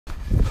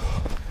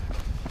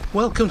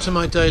Welcome to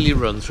my daily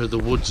run through the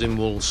woods in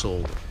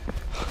Walsall.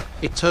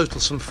 It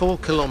totals some 4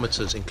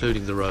 kilometres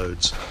including the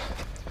roads.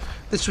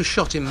 This was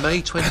shot in May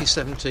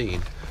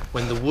 2017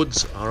 when the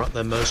woods are at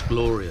their most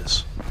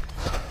glorious.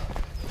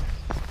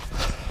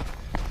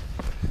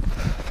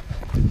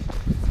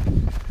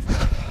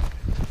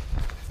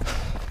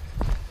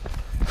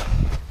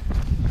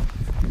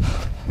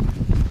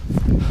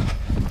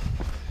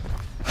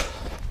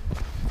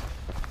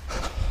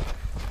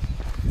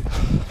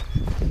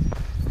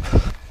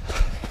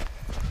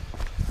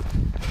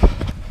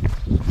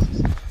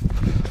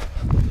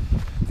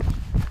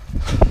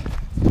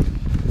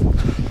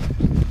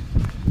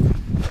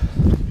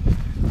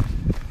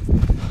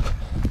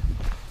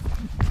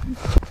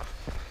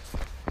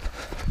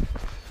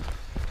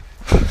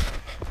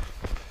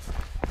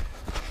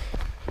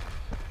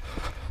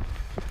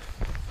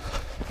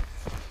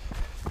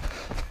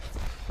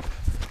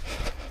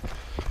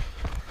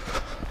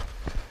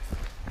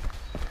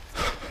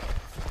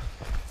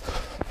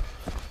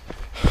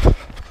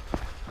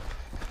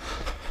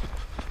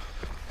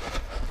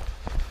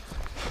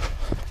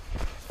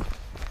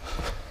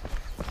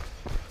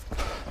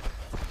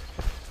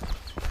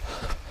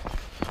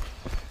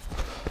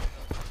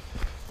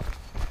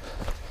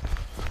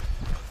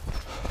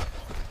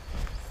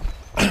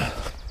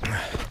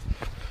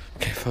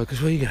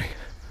 Focus, where are you going?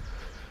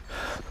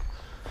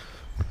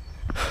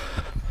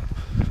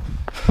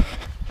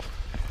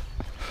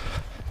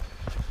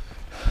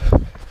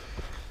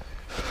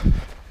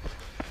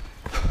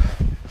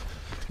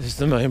 This is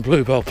the main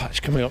bluebell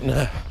patch coming up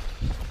now.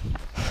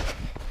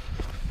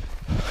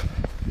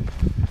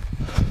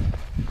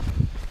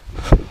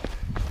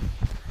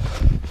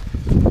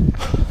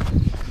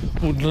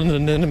 Woodland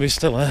and enemy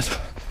still out.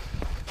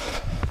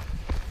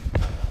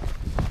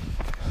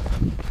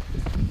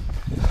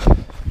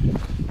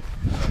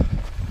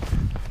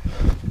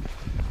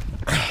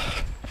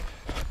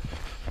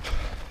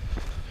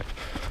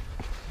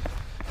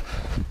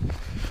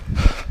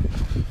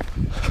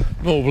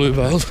 More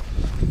bluebells.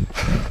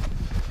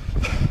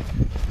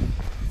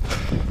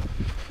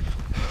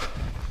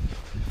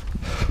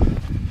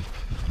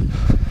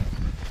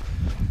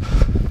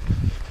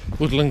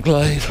 Woodland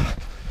glade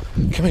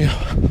coming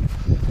up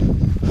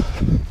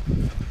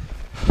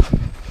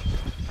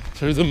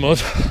through the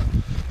mud.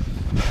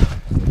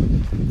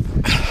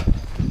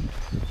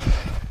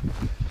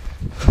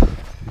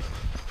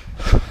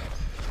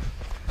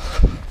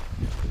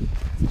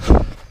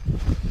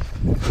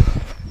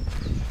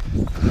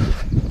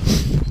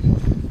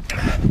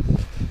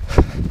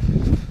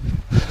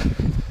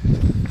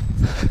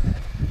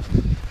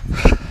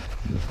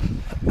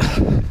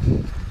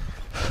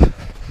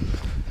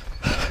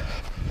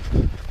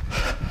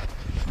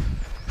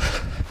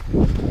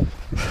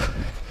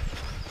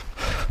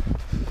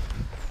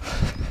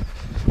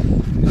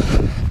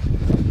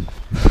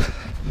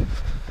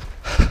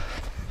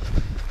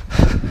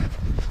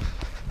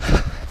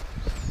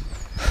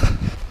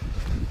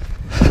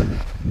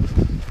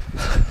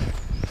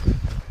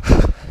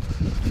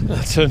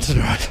 Turn to the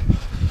right,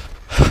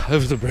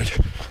 over the bridge.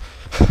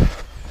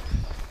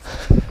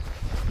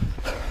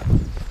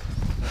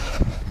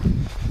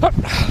 Up,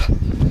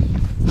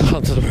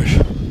 onto the bridge.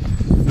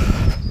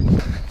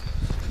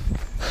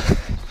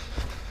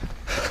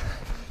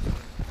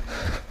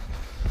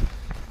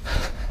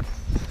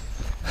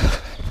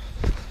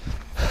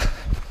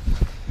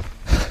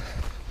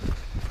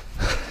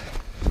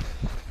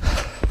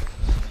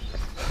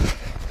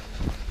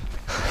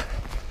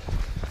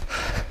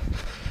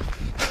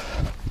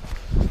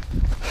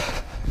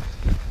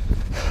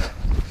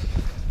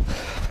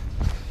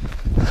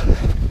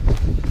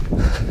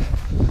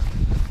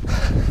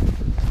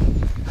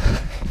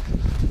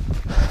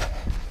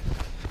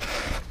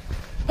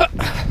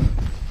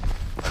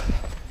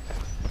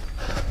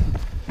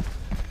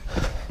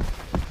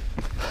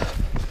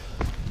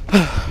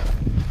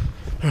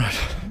 Right.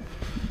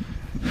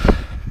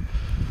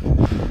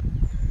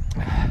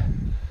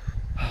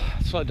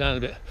 Slow down a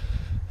bit.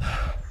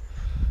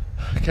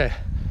 Okay,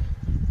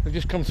 we've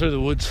just come through the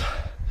woods.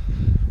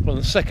 We're on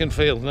the second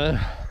field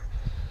now,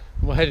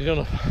 and we're heading on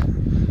up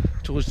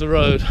towards the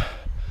road.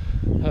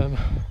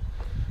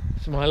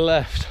 To my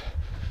left,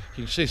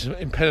 you can see some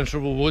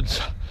impenetrable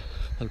woods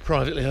that are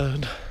privately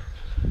owned,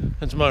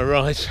 and to my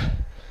right,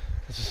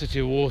 there's the city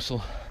of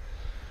Walsall.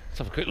 Let's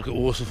have a quick look at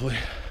Walsall for you.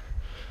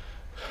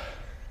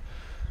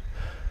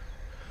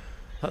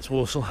 That's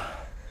Walsall,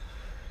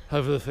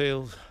 over the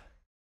fields.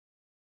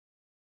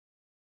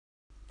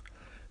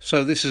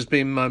 So this has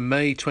been my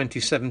May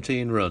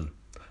 2017 run.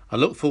 I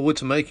look forward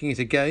to making it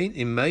again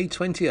in May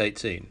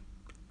 2018.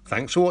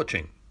 Thanks for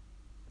watching.